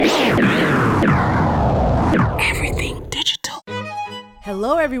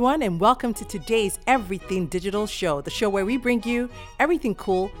everyone, and welcome to today's Everything Digital show, the show where we bring you everything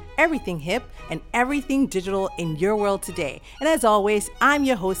cool, everything hip, and everything digital in your world today. And as always, I'm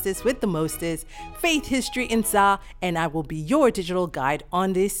your hostess with the mostest, Faith History Insa, and I will be your digital guide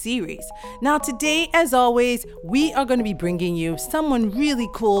on this series. Now today, as always, we are going to be bringing you someone really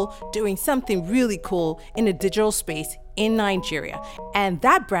cool doing something really cool in the digital space in Nigeria, and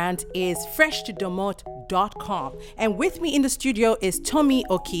that brand is FreshToDomot.com. And with me in the studio is Tomi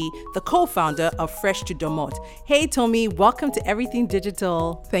Oki, the co-founder of Fresh to Domot. Hey Tomi, welcome to Everything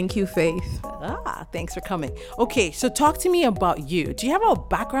Digital. Thank you, Faith. Thanks for coming. Okay, so talk to me about you. Do you have a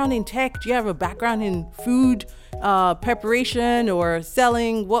background in tech? Do you have a background in food preparation or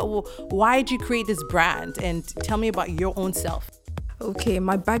selling? Why did you create this brand? And tell me about your own self. Okay,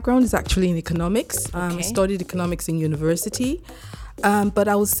 my background is actually in economics. I studied economics in university. But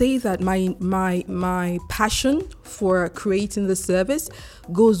I will say that my passion for creating the service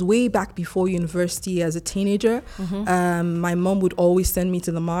goes way back before university. As a teenager, my mom would always send me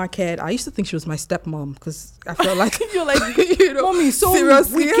to the market. I used to think she was my stepmom because I felt like you're like, mommy, so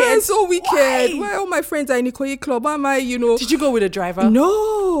seriously, wicked. Yeah, so wicked. Why? All my friends are in Ikoyi Club. Why am I, Did you go with a driver? No.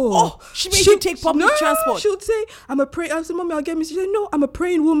 Oh, she made you take public transport. She would say, I said, Mommy, I'll get missing. She said, no, I'm a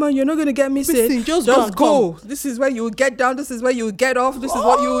praying woman. You're not going to get missing. Listen, just go. This is where you will get down. This is where you will get off. This is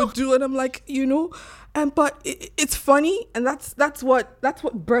what you would do. And I'm like, but it's funny, and that's what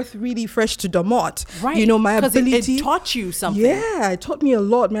birthed really Fresh to Domot. Right. My ability. It taught you something. Yeah, it taught me a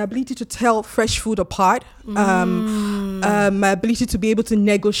lot. My ability to tell fresh food apart. My ability to be able to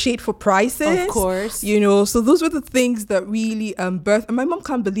negotiate for prices. Of course. So those were the things that really birthed. And my mom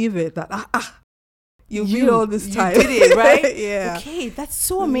can't believe it that you read all this time. You did it, right? Yeah. Okay, that's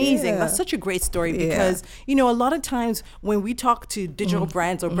so amazing. Yeah. That's such a great story because, a lot of times when we talk to digital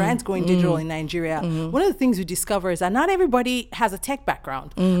brands or brands going digital in Nigeria, one of the things we discover is that not everybody has a tech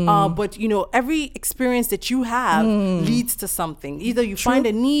background. But, every experience that you have leads to something. Either you find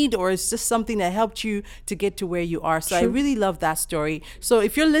a need or it's just something that helped you to get to where you are. So I really love that story. So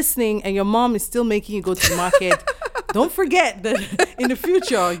if you're listening and your mom is still making you go to the market, don't forget that in the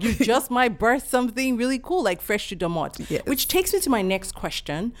future, you just might birth something really cool like Fresh to Domot. Yes. Which takes me to my next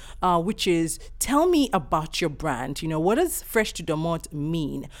question, which is, tell me about your brand. What does Fresh to Domot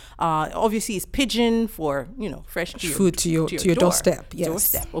mean? Obviously, it's pidgin for, fresh to food to your doorstep. Yes.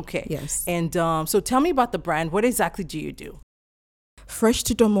 Doorstep, okay. Yes. And so tell me about the brand. What exactly do you do? Fresh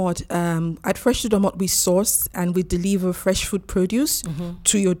to Domot. At Fresh to Domot, we source and we deliver fresh food produce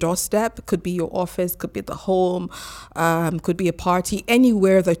to your doorstep. Could be your office, could be the home, could be a party,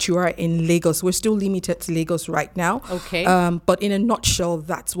 anywhere that you are in Lagos. We're still limited to Lagos right now. Okay. But in a nutshell,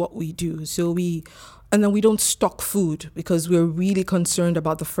 that's what we do. And then we don't stock food because we're really concerned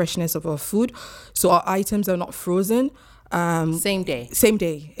about the freshness of our food. So our items are not frozen. Same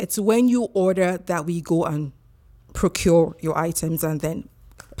day. It's when you order that we go and procure your items and then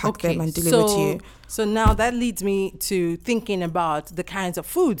pack them and deliver to you. So now that leads me to thinking about the kinds of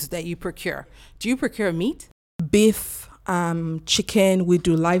foods that you procure. Do you procure meat? Beef, chicken. We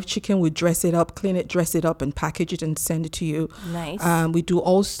do live chicken. We dress it up, clean it, dress it up, and package it and send it to you. Nice. We do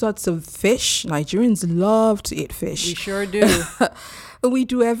all sorts of fish. Nigerians love to eat fish. We sure do. We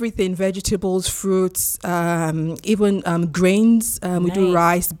do everything: vegetables, fruits, even grains. We do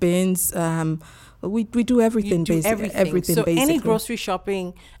rice, beans. We do everything, everything so basically. Any grocery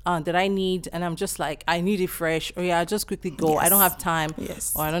shopping that I need, and I'm just like, I need it fresh. Oh yeah, I'll just quickly go. Yes. I don't have time.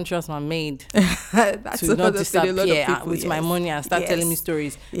 Yes. Or I don't trust my maid That's to not disappear with yes. my money and start telling me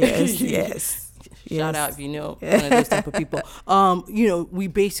stories. Yes. Shout out if you know one of those type of people. We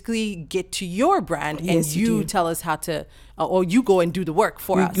basically get to your brand and you tell us how to, or you go and do the work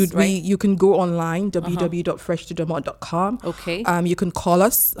for us, right? You can go online, www.freshtodomot.com. Okay. You can call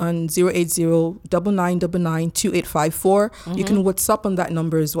us on 080-9999-2854. You can WhatsApp on that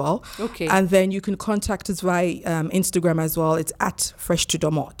number as well. Okay. And then you can contact us via Instagram as well. It's at Fresh to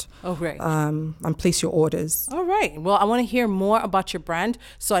Domot. Oh, great. And place your orders. All right. Well, I want to hear more about your brand.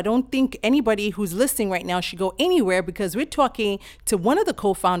 So I don't think anybody who's listening right now should go anywhere because we're talking to one of the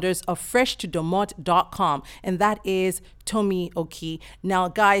co-founders of FreshToDomot.com, and that is Tomi Oki. Now,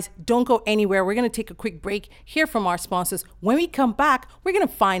 guys, don't go anywhere. We're going to take a quick break, hear from our sponsors. When we come back, we're going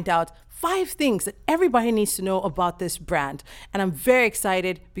to find out 5 things that everybody needs to know about this brand. And I'm very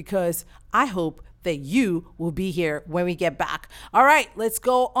excited because I hope that you will be here when we get back. All right, let's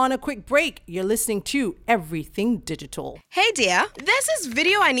go on a quick break. You're listening to Everything Digital. Hey dear, there's this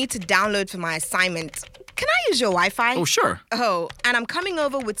video I need to download for my assignment. Can I use your Wi-Fi? Oh, sure. Oh, and I'm coming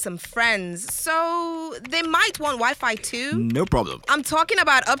over with some friends, so they might want Wi-Fi too. No problem. I'm talking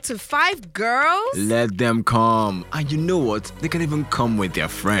about up to 5 girls. Let them come. And you know what? They can even come with their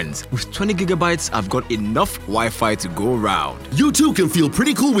friends. With 20 gigabytes, I've got enough Wi-Fi to go around. You too can feel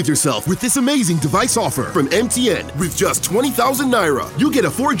pretty cool with yourself with this amazing device offer from MTN. With just 20,000 Naira, you get a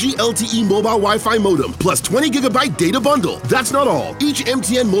 4G LTE mobile Wi-Fi modem plus 20 gigabyte data bundle. That's not all. Each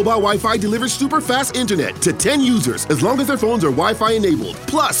MTN mobile Wi-Fi delivers super fast internet to 10 users as long as their phones are Wi-Fi enabled.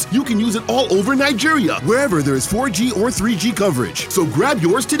 Plus, you can use it all over Nigeria, wherever there is 4G or 3G coverage. So grab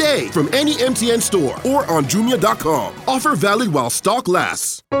yours today from any MTN store or on Jumia.com. Offer valid while stock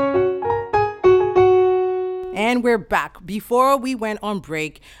lasts. And we're back. Before we went on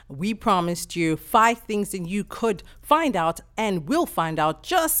break, we promised you 5 things that you could find out and will find out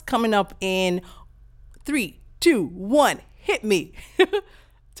just coming up in 3, 2, 1. Hit me.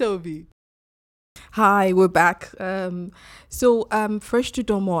 Toby. Hi, we're back. Fresh to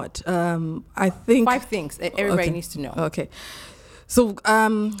Domot, I think 5 things that everybody needs to know. Okay. So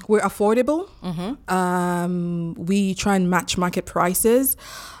we're affordable. We try and match market prices.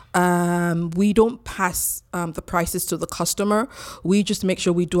 We don't pass the prices to the customer. We just make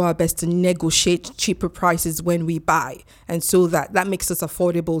sure we do our best to negotiate cheaper prices when we buy. And so that makes us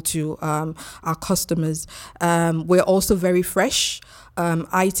affordable to our customers. We're also very fresh.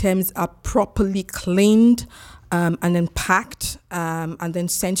 Items are properly cleaned and then packed and then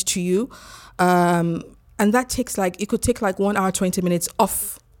sent to you. And that takes it could take 1 hour, 20 minutes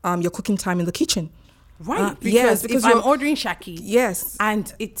off your cooking time in the kitchen. Right, because if I'm ordering shaki, yes,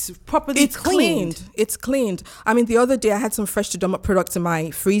 and it's properly cleaned. It's cleaned. I mean, the other day I had some Fresh to Domot products in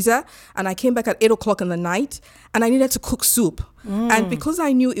my freezer, and I came back at 8 o'clock in the night, and I needed to cook soup. And because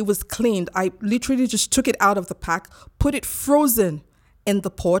I knew it was cleaned, I literally just took it out of the pack, put it frozen in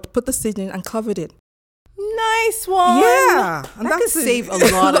the pot, put the seasoning, and covered it. Nice one. Yeah. And that could save a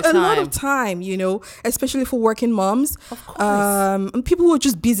lot of time. A lot of time, especially for working moms. Of course. And people who are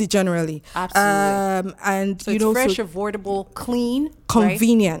just busy generally. Absolutely. And, so it's fresh, avoidable, clean.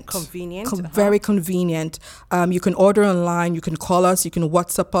 Convenient. Right? Convenient. Very convenient. You can order online. You can call us. You can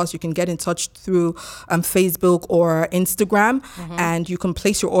WhatsApp us. You can get in touch through Facebook or Instagram. And you can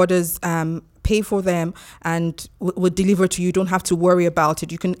place your orders, pay for them, and we'll deliver to you. You don't have to worry about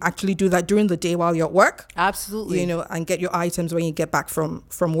it. You can actually do that during the day while you're at work. Absolutely. And get your items when you get back from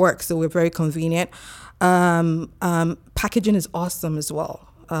work. So we're very convenient. Packaging is awesome as well.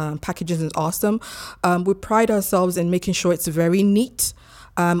 Packaging is awesome. We pride ourselves in making sure it's very neat.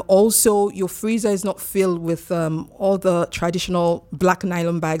 Also, your freezer is not filled with all the traditional black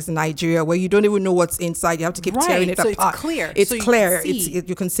nylon bags in Nigeria where you don't even know what's inside. You have to keep tearing it apart. It's clear. It's so clear.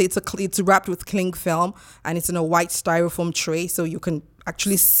 You can say it's wrapped with cling film, and it's in a white styrofoam tray, so you can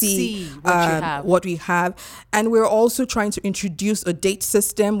actually see what we have. And we're also trying to introduce a date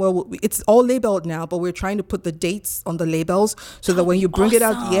system where it's all labeled now, but we're trying to put the dates on the labels so that when you bring it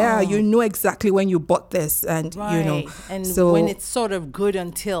out, you know exactly when you bought this, and and so when it's sort of good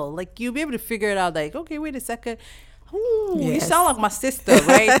until you'll be able to figure it out. Okay, wait a second. Ooh, yes. You sound like my sister,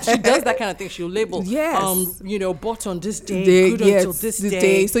 right? She does that kind of thing. She'll label, bought on this day, good until this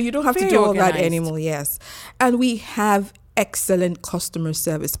day. So you don't have to do all that anymore. Yes, and we have excellent customer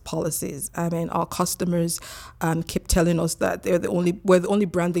service policies. I mean, our customers keep telling us that we're the only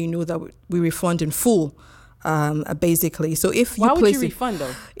brand that that we refund in full. Basically, so why would you refund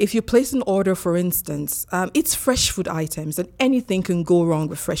though? If you place an order, for instance, it's fresh food items, and anything can go wrong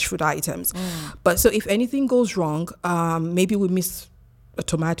with fresh food items. But so if anything goes wrong, maybe we miss a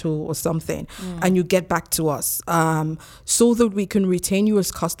tomato or something, and you get back to us, so that we can retain you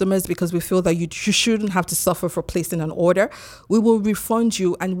as customers, because we feel that you shouldn't have to suffer for placing an order. We will refund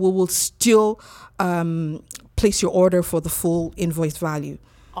you, and we will still place your order for the full invoice value.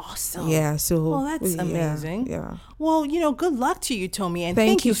 Awesome. Yeah. So that's amazing. Yeah. Well, good luck to you, Tomi, and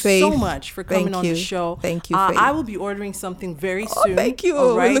thank you so much for coming on the show. Thank you, Faith. I will be ordering something very soon. Thank you.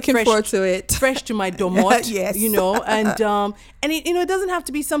 Right? We're looking forward to it. Fresh to my domot. Yes. And it doesn't have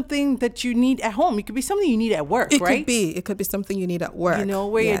to be something that you need at home. It could be something you need at work, right? It could be something you need at work.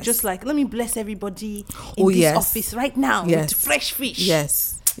 Where you're just let me bless everybody in this office right now with fresh fish.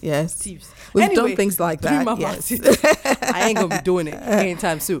 Yes. We've done things like that. Yes. I ain't gonna be doing it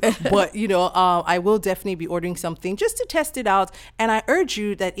anytime soon. But I will definitely be ordering something just to test it out. And I urge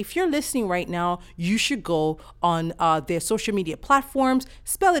you that if you're listening right now, you should go on their social media platforms.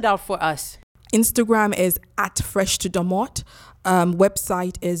 Spell it out for us. Instagram is @Fresh to Domot.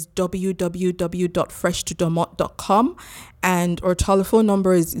 website is www.freshtodomot.com, and our telephone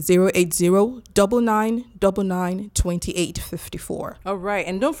number is 080-9999-2854. All right.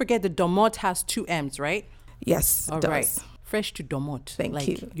 And don't forget the Domot has 2 M's, right? Yes, it All does. right. Fresh to Domot. Thank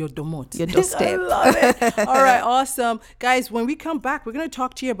you. Your Domot. Your doorstep. I love it. All right, awesome. Guys, when we come back, we're going to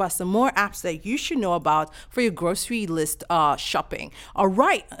talk to you about some more apps that you should know about for your grocery list shopping. All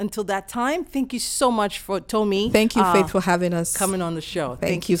right, until that time, thank you so much for Tomi. Thank you, Faith, for having us. Coming on the show.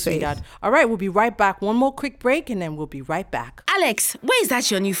 Thank you, Faith. sweetheart. All right, we'll be right back. One more quick break, and then we'll be right back. Alex, where is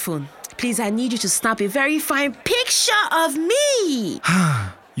that your new phone? Please, I need you to snap a very fine picture of me.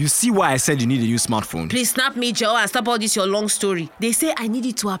 You see why I said you need a new smartphone? Please snap me, Joe, and stop all this your long story. They say I need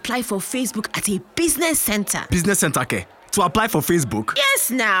you to apply for Facebook at a business center. Business Center, okay? To apply for Facebook? Yes,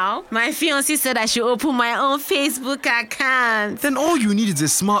 now. My fiancé said I should open my own Facebook account. Then all you need is a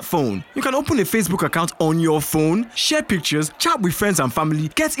smartphone. You can open a Facebook account on your phone, share pictures, chat with friends and family,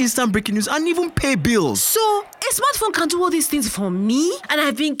 get instant breaking news, and even pay bills. So, a smartphone can do all these things for me? And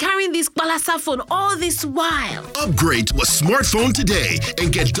I've been carrying this Balasa phone all this while. Upgrade to a smartphone today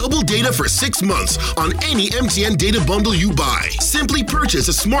and get double data for 6 months on any MTN data bundle you buy. Simply purchase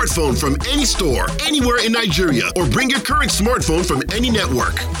a smartphone from any store, anywhere in Nigeria, or bring your current smartphone from any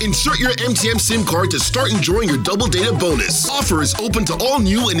network. Insert your MTN SIM card to start enjoying your double data bonus. Offer is open to all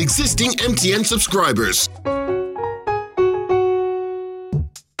new and existing MTN subscribers.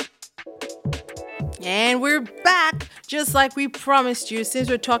 And we're back, just like we promised you. Since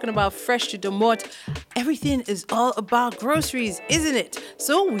we're talking about Fresh to Domot, everything is all about groceries, isn't it?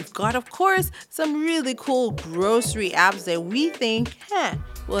 So we've got, of course, some really cool grocery apps that we think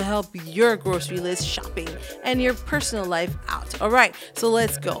will help your grocery list shopping and your personal life out. All right, so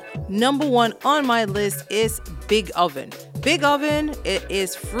let's go. Number 1 on my list is Big Oven. Big Oven, it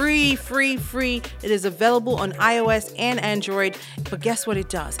is free. It is available on iOS and Android. But guess what it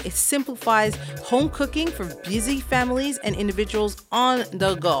does? It simplifies home cooking for busy families and individuals on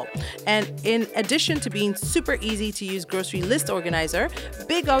the go. And in addition to being super easy to use grocery list organizer,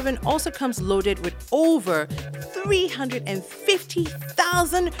 Big Oven also comes loaded with over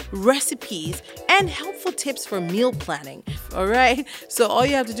 350,000 recipes and helpful tips for meal planning. All right, so all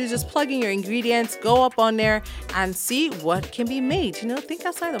you have to do is just plug in your ingredients, go up on there and see what can be made. You know, think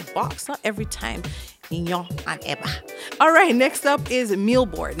outside the box, not every time. All right, next up is Meal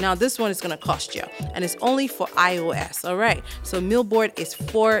Board. Now this one is going to cost you, and it's only for iOS. All right, so Meal Board is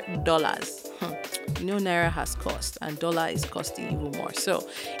 $4. You know, Naira has cost, and dollar is costing even more. So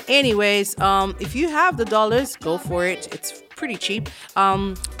anyways, if you have the dollars, go for it. It's pretty cheap.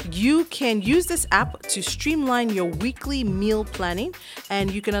 You can use this app to streamline your weekly meal planning,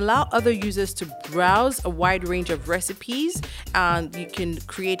 and you can allow other users to browse a wide range of recipes. You can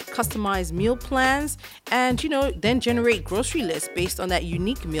create customized meal plans, and then generate grocery lists based on that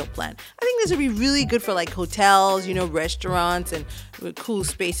unique meal plan. I think this would be really good for like hotels, restaurants, and cool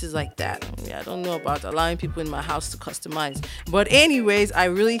spaces like that. Yeah, I don't know about allowing people in my house to customize, but anyways, I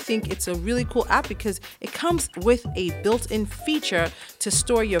really think it's a really cool app because it comes with a built-in feature to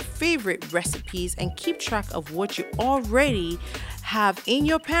store your favorite recipes and keep track of what you already have in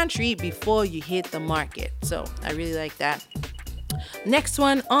your pantry before you hit the market. So I really like that. Next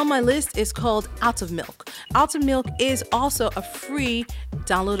one on my list is called Out of Milk. Out of Milk is also a free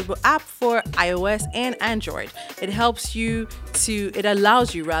downloadable app for iOS and Android. It allows you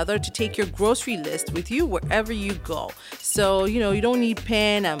to take your grocery list with you wherever you go. So, you don't need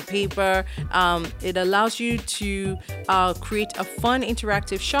pen and paper. It allows you to create a fun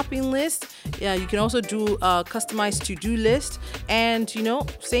interactive shopping list. You can also do a customized to-do list. And,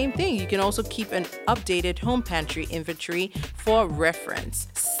 same thing. You can also keep an updated home pantry inventory for reference.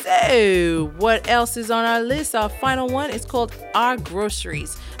 So, what else is on our list? Our final one is called Our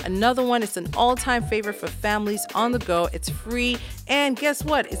Groceries. Another one is an all-time favorite for families on the go. It's free, and guess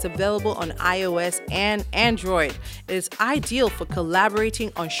what? It's available on iOS and Android. It is ideal for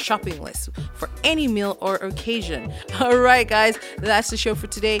collaborating on shopping lists for any meal or occasion. All right, guys, that's the show for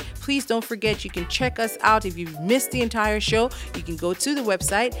today. Please don't forget, you can check us out. If you've missed the entire show, you can go to the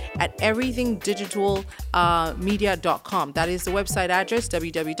website at everythingdigitalmedia.com. That is the website address,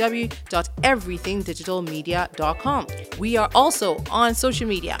 www.everythingdigitalmedia.com. We are also on social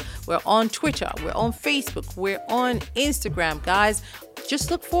media. We're on Twitter, we're on Facebook, we're on Instagram, guys.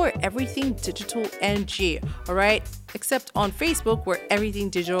 Just look for Everything Digital NG, all right? Except on Facebook, we're Everything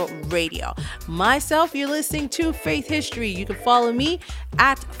Digital Radio. Myself, you're listening to Faith History. You can follow me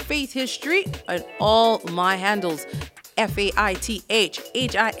at Faith History on all my handles. FaitHistory,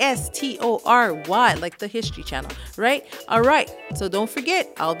 like the History Channel, right? All right. So don't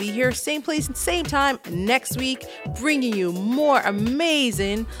forget, I'll be here same place and same time next week, bringing you more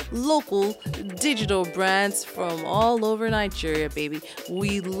amazing local digital brands from all over Nigeria, baby.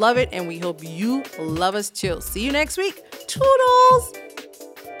 We love it, and we hope you love us too. See you next week. Toodles!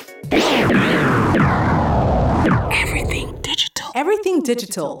 Everything Digital. Everything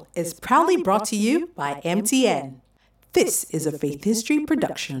Digital is proudly brought to you by MTN. This is a Faith History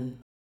production.